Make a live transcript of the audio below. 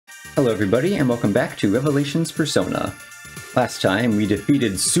Hello everybody, and welcome back to Revelations Persona. Last time we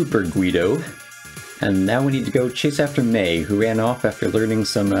defeated Super Guido, and now we need to go chase after May, who ran off after learning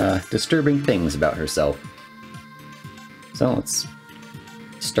some disturbing things about herself. So let's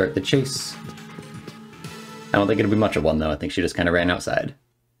start the chase. I don't think it'll be much of one though, I think she just kind of ran outside.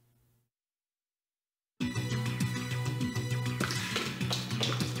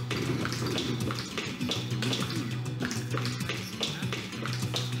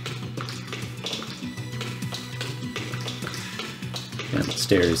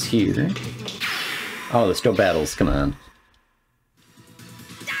 Downstairs here. Oh, there's still battles, come on.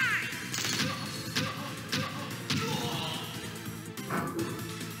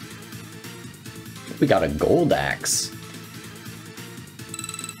 We got a gold axe.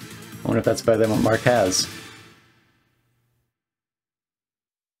 I wonder if that's better than what Mark has.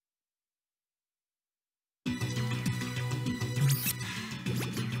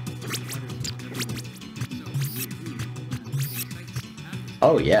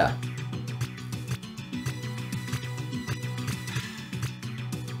 Oh, yeah.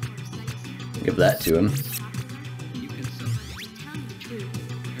 Give that to him.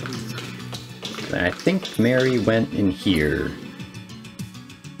 And I think Mary went in here.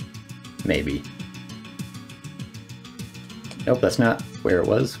 Maybe. Nope, that's not where it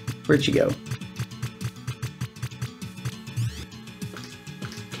was. Where'd she go?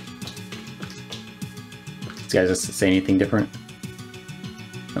 These guys just say anything different?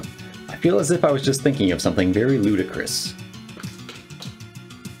 I feel as if I was just thinking of something very ludicrous.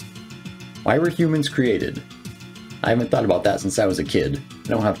 Why were humans created? I haven't thought about that since I was a kid. I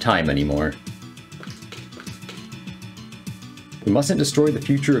don't have time anymore. We mustn't destroy the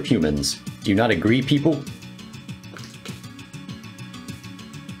future of humans. Do you not agree, people?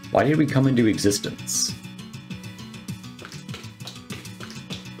 Why did we come into existence?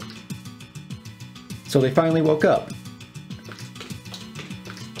 So they finally woke up.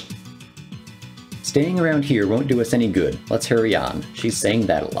 Staying around here won't do us any good. Let's hurry on. She's saying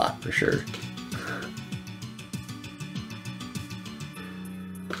that a lot, for sure.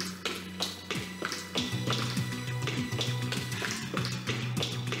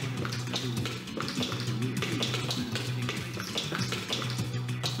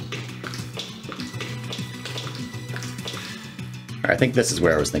 I think this is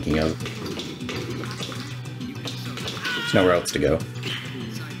where I was thinking of. There's nowhere else to go.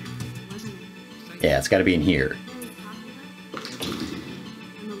 Yeah, it's gotta be in here.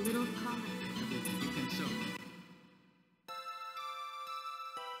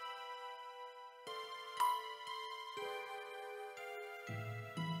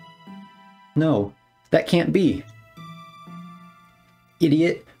 No, that can't be.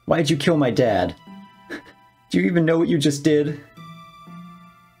 Idiot, why'd you kill my dad? Do you even know what you just did?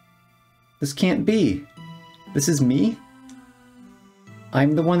 This can't be. This is me?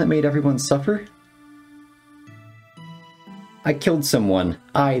 I'm the one that made everyone suffer? I killed someone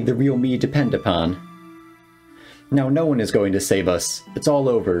I, the real me, depend upon. Now no one is going to save us. It's all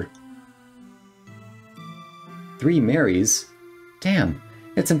over. 3 Marys? Damn,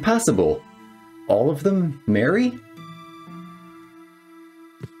 it's impossible. All of them Mary?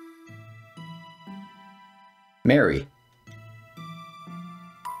 Mary.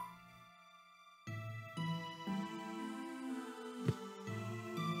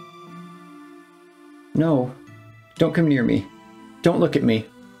 No. Don't come near me. Don't look at me.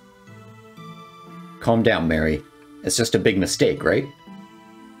 Calm down, Mary. It's just a big mistake, right?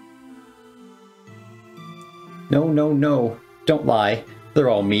 No, no, no. Don't lie. They're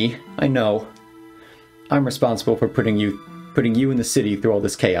all me. I know. I'm responsible for putting you in the city through all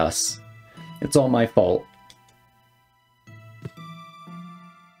this chaos. It's all my fault.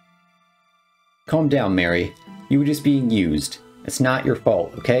 Calm down, Mary. You were just being used. It's not your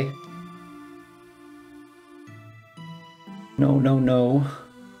fault, okay? No, no, no.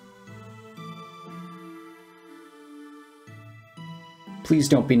 Please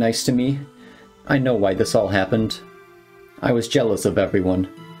don't be nice to me. I know why this all happened. I was jealous of everyone.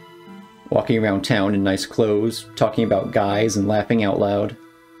 Walking around town in nice clothes, talking about guys and laughing out loud.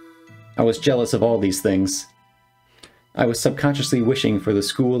 I was jealous of all these things. I was subconsciously wishing for the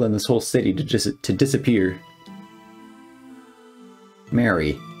school and this whole city to disappear.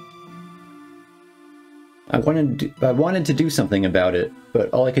 Mary. I wanted to do something about it, but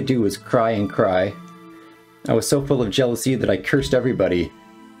all I could do was cry and cry. I was so full of jealousy that I cursed everybody,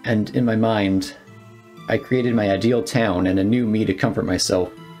 and in my mind, I created my ideal town and a new me to comfort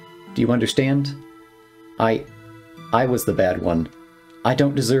myself. Do you understand? I was the bad one. I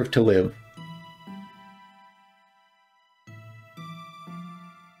don't deserve to live.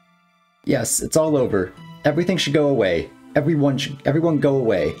 Yes, it's all over. Everything should go away. Everyone go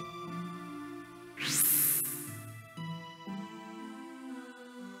away.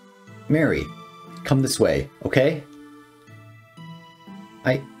 Mary, come this way, okay?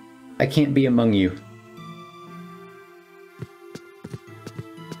 I can't be among you.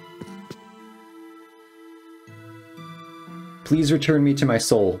 Please return me to my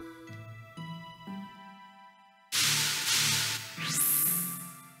soul.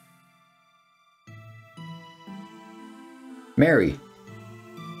 Mary!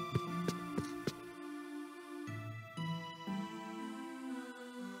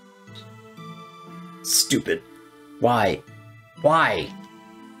 Stupid. Why? Why?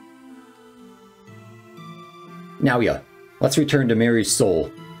 Naoya, let's return to Mary's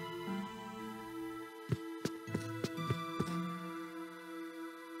soul.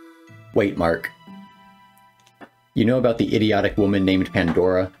 Wait, Mark. You know about the idiotic woman named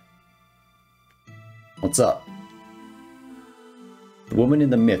Pandora? What's up? The woman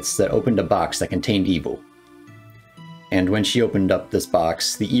in the myths that opened a box that contained evil. And when she opened up this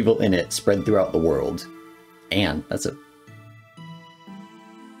box, the evil in it spread throughout the world. And that's a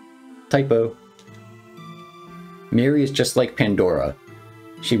typo. Mary is just like Pandora.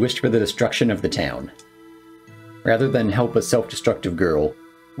 She wished for the destruction of the town. Rather than help a self-destructive girl,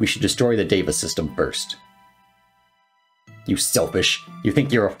 we should destroy the Deva system first. You selfish. You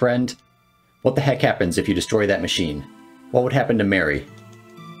think you're a friend? What the heck happens if you destroy that machine? What would happen to Mary?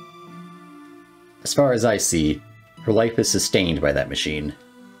 As far as I see, her life is sustained by that machine.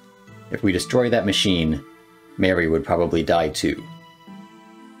 If we destroy that machine, Mary would probably die too.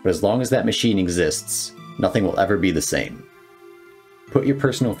 But as long as that machine exists, nothing will ever be the same. Put your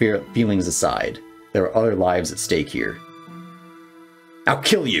personal feelings aside. There are other lives at stake here. I'll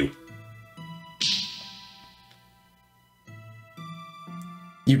kill you!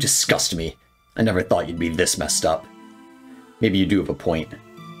 You disgust me. I never thought you'd be this messed up. Maybe you do have a point,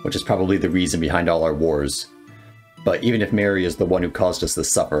 which is probably the reason behind all our wars. But even if Mary is the one who caused us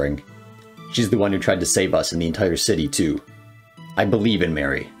this suffering, she's the one who tried to save us and the entire city too. I believe in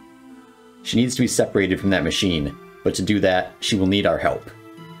Mary. She needs to be separated from that machine, but to do that, she will need our help.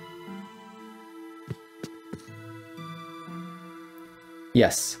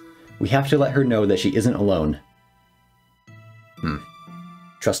 Yes, we have to let her know that she isn't alone.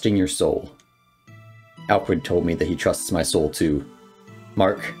 Trusting your soul. Alfred told me that he trusts my soul too.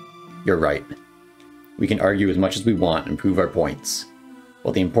 Mark, you're right. We can argue as much as we want and prove our points.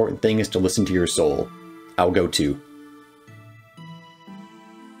 But the important thing is to listen to your soul. I'll go too.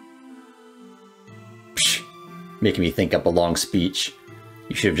 Psh, making me think up a long speech.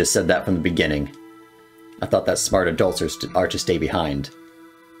 You should have just said that from the beginning. I thought that smart adults are to stay behind.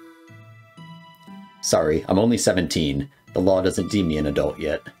 Sorry, I'm only 17. The law doesn't deem me an adult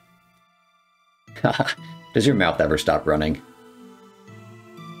yet. Haha, does your mouth ever stop running?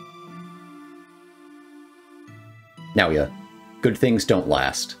 Naoya, good things don't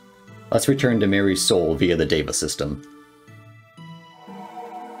last. Let's return to Mary's soul via the Deva system.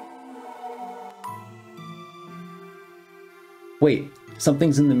 Wait,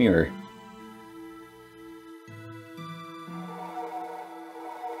 something's in the mirror.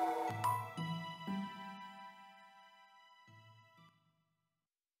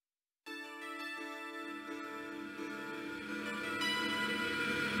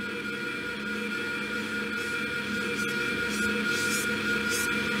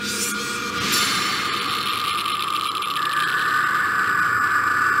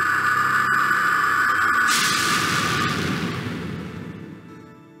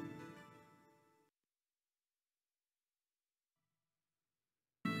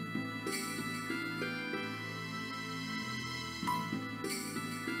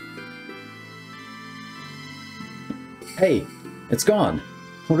 Hey, it's gone.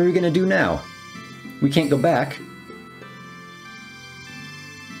 What are we gonna do now? We can't go back.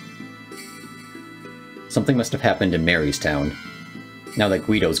 Something must have happened in Mary's town. Now that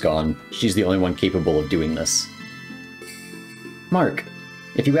Guido's gone, she's the only one capable of doing this. Mark,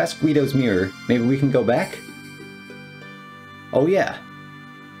 if you ask Guido's mirror, maybe we can go back? Oh yeah.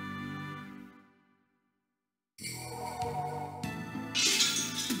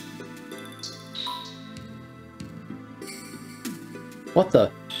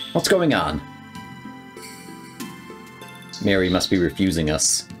 What's going on? Mary must be refusing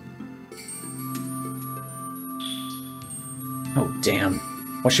us. Oh, damn.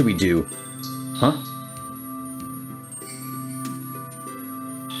 What should we do? Huh?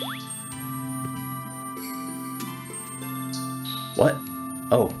 What?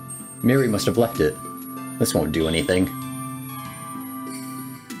 Oh, Mary must have left it. This won't do anything.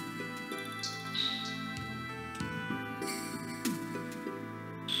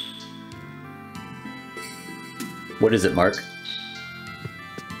 What is it, Mark?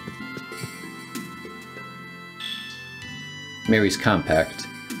 Mary's compact.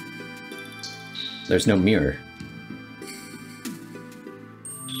 There's no mirror.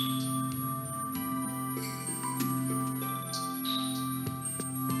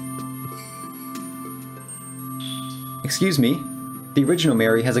 Excuse me, the original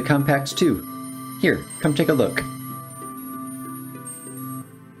Mary has a compact too. Here, come take a look.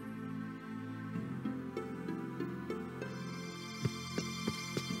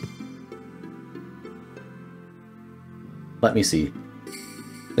 Let me see.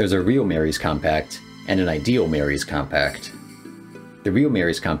 There's a real Mary's compact and an ideal Mary's compact. The real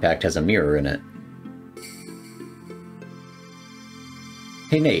Mary's compact has a mirror in it.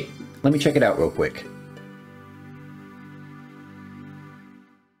 Hey Nate, let me check it out real quick.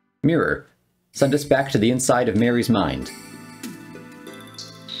 Mirror, send us back to the inside of Mary's mind.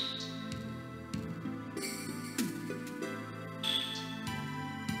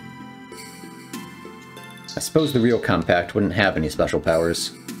 I suppose the real compact wouldn't have any special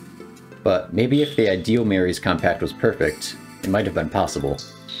powers, but maybe if the ideal Mary's compact was perfect, it might have been possible.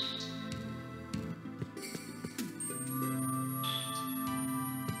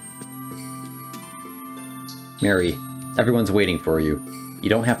 Mary, everyone's waiting for you. You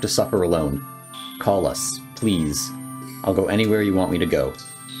don't have to suffer alone. Call us, please. I'll go anywhere you want me to go.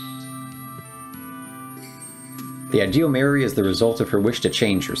 The ideal Mary is the result of her wish to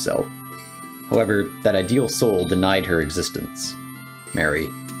change herself. However, that ideal soul denied her existence. Mary,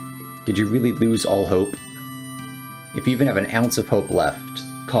 did you really lose all hope? If you even have an ounce of hope left,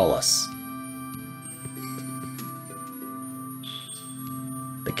 call us.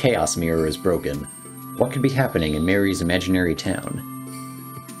 The Chaos Mirror is broken. What could be happening in Mary's imaginary town?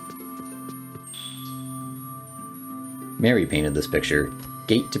 Mary painted this picture,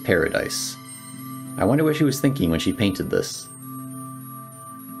 Gate to Paradise. I wonder what she was thinking when she painted this.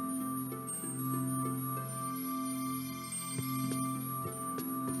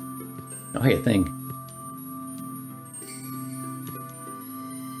 Oh, hey, a thing.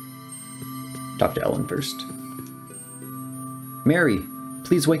 Talk to Ellen first. Mary,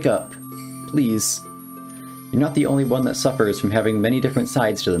 please wake up. Please. You're not the only one that suffers from having many different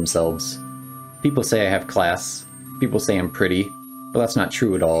sides to themselves. People say I have class. People say I'm pretty, but that's not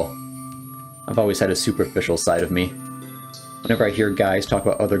true at all. I've always had a superficial side of me. Whenever I hear guys talk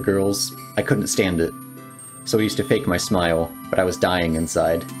about other girls, I couldn't stand it. So I used to fake my smile, but I was dying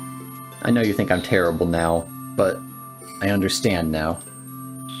inside. I know you think I'm terrible now, but I understand now.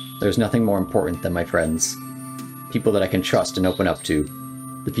 There's nothing more important than my friends. People that I can trust and open up to.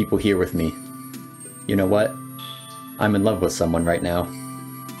 The people here with me. You know what? I'm in love with someone right now.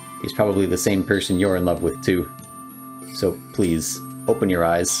 He's probably the same person you're in love with too. So please, open your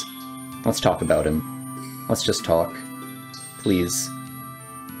eyes. Let's talk about him. Let's just talk. Please.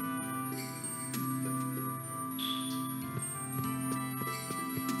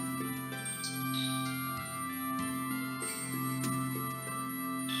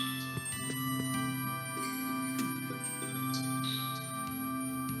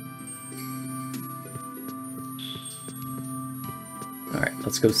 Alright,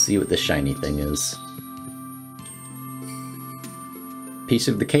 let's go see what this shiny thing is. Piece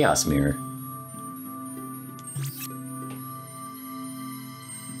of the Chaos Mirror.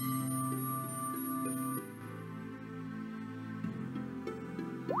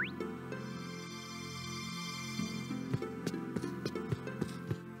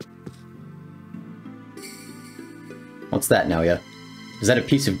 What's that, Naoya? Is that a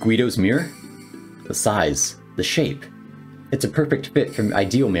piece of Guido's mirror? The size, the shape. It's a perfect fit from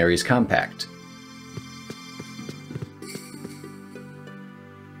Ideal Mary's compact.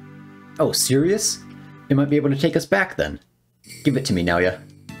 Oh, serious? It might be able to take us back then. Give it to me, Naoya.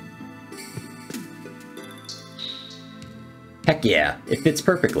 Heck yeah, it fits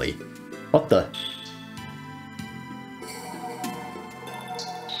perfectly. What the?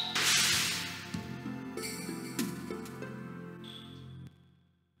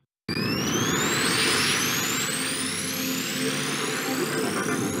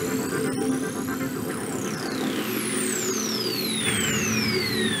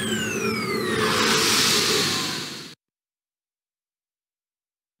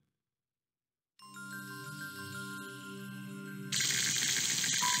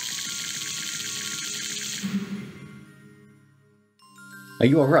 Are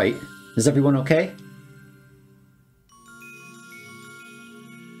you alright? Is everyone okay?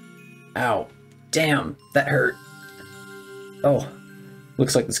 Ow. Damn, that hurt. Oh,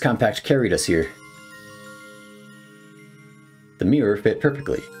 looks like this compact carried us here. The mirror fit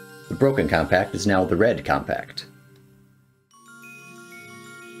perfectly. The broken compact is now the red compact.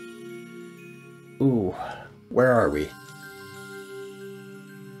 Ooh, where are we?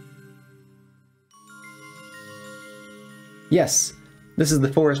 Yes, this is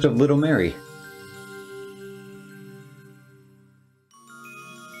the Forest of Little Mary.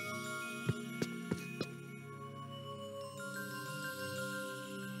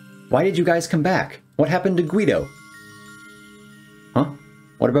 Why did you guys come back? What happened to Guido? Huh?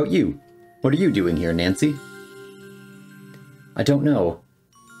 What about you? What are you doing here, Nancy? I don't know.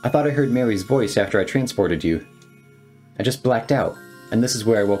 I thought I heard Mary's voice after I transported you. I just blacked out, and this is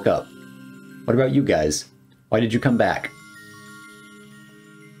where I woke up. What about you guys? Why did you come back?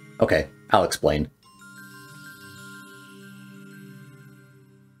 Okay, I'll explain.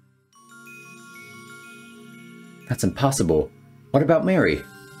 That's impossible. What about Mary?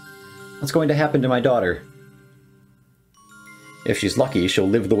 What's going to happen to my daughter? If she's lucky, she'll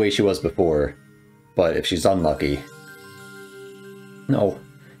live the way she was before. But if she's unlucky... No.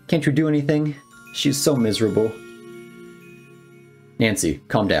 Can't you do anything? She's so miserable. Nancy,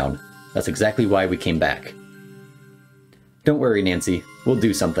 calm down. That's exactly why we came back. Don't worry, Nancy. We'll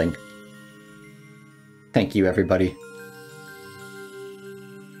do something. Thank you, everybody.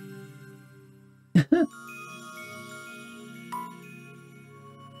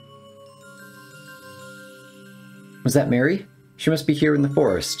 Was that Mary? She must be here in the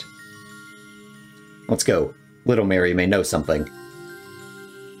forest. Let's go. Little Mary may know something.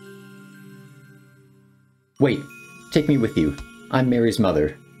 Wait, take me with you. I'm Mary's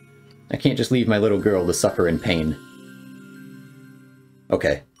mother. I can't just leave my little girl to suffer in pain.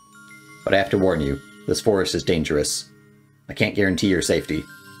 Okay, but I have to warn you, this forest is dangerous. I can't guarantee your safety.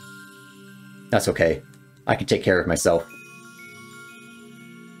 That's okay. I can take care of myself.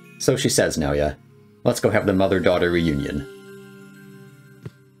 So she says now, yeah. Let's go have the mother-daughter reunion.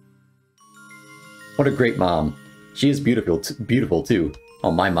 What a great mom. She is beautiful too.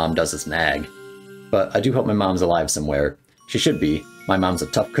 All my mom does is nag. But I do hope my mom's alive somewhere. She should be. My mom's a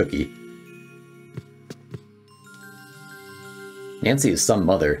tough cookie. Nancy is some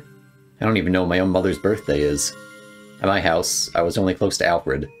mother. I don't even know my own mother's birthday is. At my house, I was only close to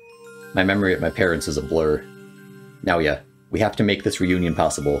Alfred. My memory of my parents is a blur. Now yeah, we have to make this reunion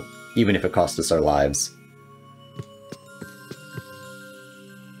possible, even if it costs us our lives.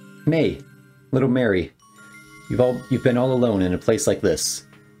 May, little Mary, you've been all alone in a place like this.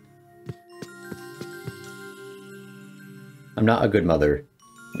 I'm not a good mother.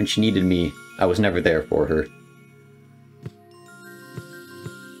 When she needed me, I was never there for her.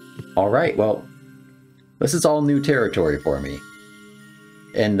 Alright, well, this is all new territory for me.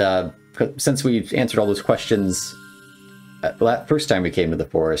 And since we've answered all those questions, the first time we came to the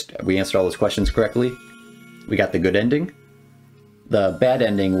forest, we answered all those questions correctly. We got the good ending. The bad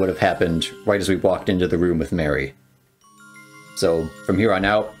ending would have happened right as we walked into the room with Mary. So, from here on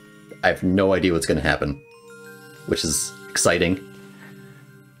out, I have no idea what's going to happen. Which is exciting.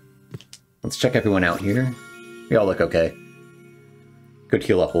 Let's check everyone out here. We all look okay. Could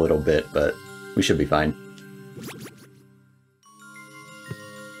heal up a little bit, but we should be fine.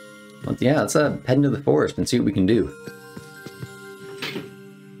 Well, yeah, let's head into the forest and see what we can do.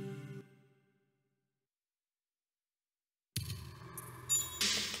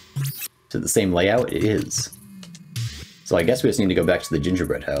 Is it the same layout? It is. So I guess we just need to go back to the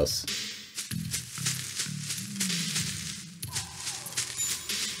gingerbread house.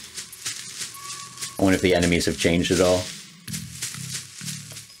 I wonder if the enemies have changed at all.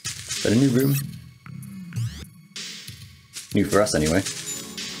 Is that a new room? New for us, anyway.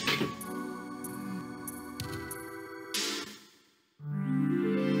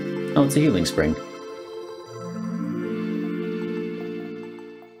 Oh, it's a healing spring.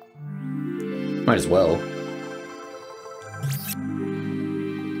 Might as well.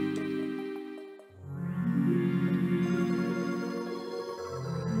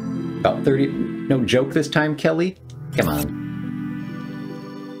 About 30... No joke this time, Kelly? Come on.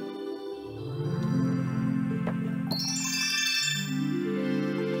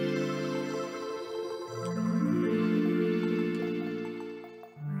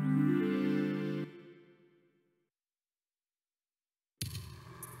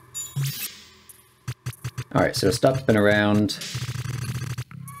 Alright, so stuff's been around.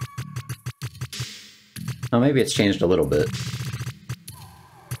 Oh, maybe it's changed a little bit.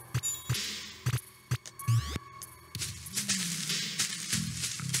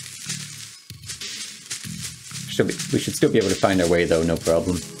 We should still be able to find our way, though, no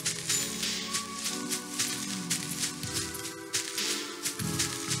problem.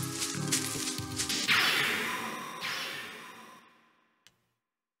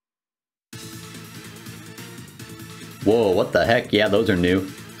 Whoa, what the heck? Yeah, those are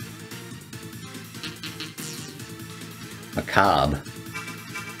new. Macabre.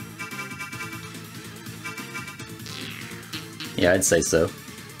 Yeah, I'd say so.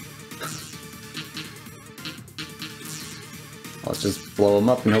 Let's just blow him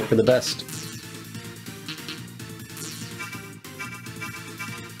up and hope for the best.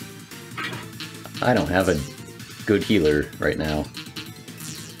 I don't have a good healer right now.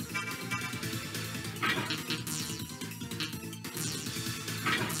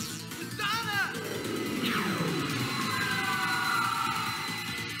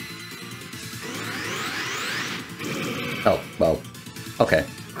 Oh, well, okay.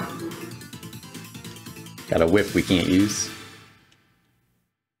 Got a whip we can't use.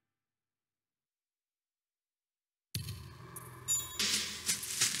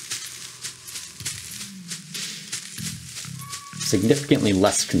 Significantly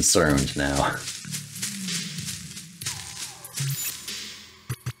less concerned now.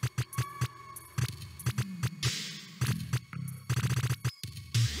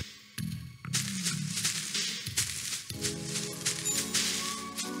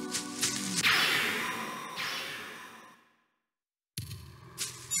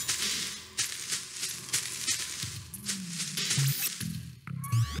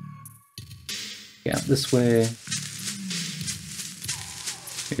 Yeah, this way.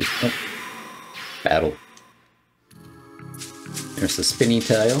 Here's, oh, battle. There's the spinny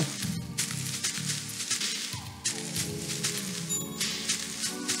tile.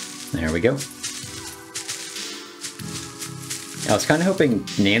 There we go. I was kind of hoping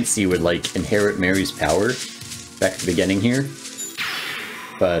Nancy would, like, inherit Mary's power back at the beginning here.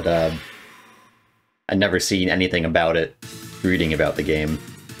 But, I'd never seen anything about it reading about the game.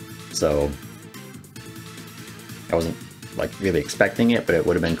 So I wasn't, like, really expecting it, but it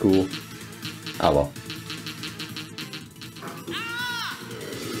would have been cool. Oh well.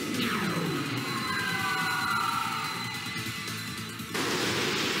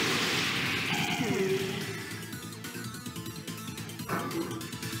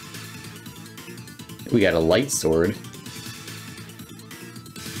 We got a light sword.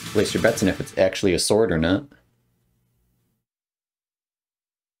 Place your bets on if it's actually a sword or not.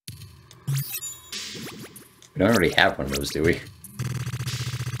 We don't already have one of those, do we?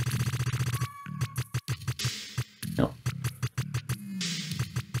 No.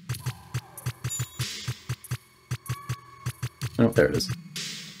 Oh, there it is.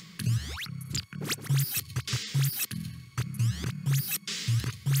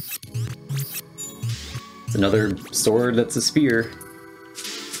 It's another sword that's a spear.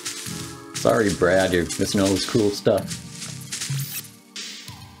 Sorry, Brad, you're missing all this cool stuff.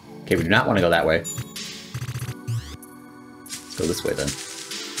 Okay, we do not want to go that way. Let's go this way then.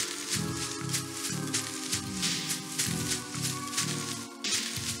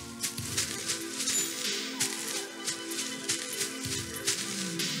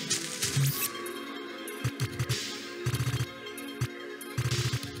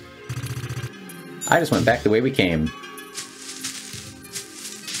 I just went back the way we came.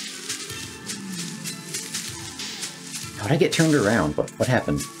 How'd I get turned around? What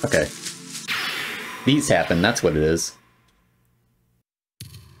happened? Okay. These happen, that's what it is.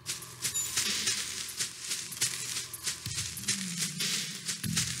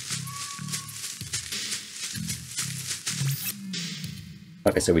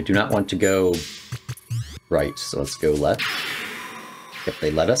 Okay, so we do not want to go right, so let's go left. If they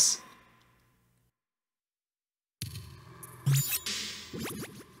let us.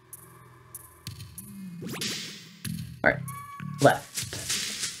 Alright,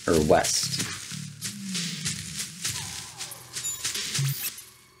 left, or west.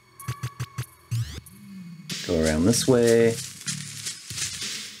 Go around this way.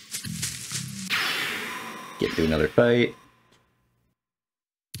 Get into another fight.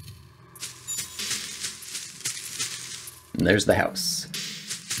 And there's the house.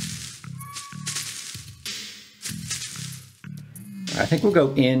 I think we'll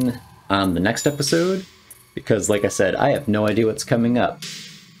go in on the next episode. Because, like I said, I have no idea what's coming up.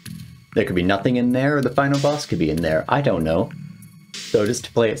 There could be nothing in there, or the final boss could be in there. I don't know. So just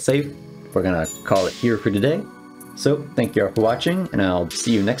to play it safe, we're gonna call it here for today. So, thank you all for watching, and I'll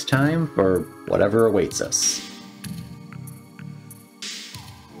see you next time for whatever awaits us.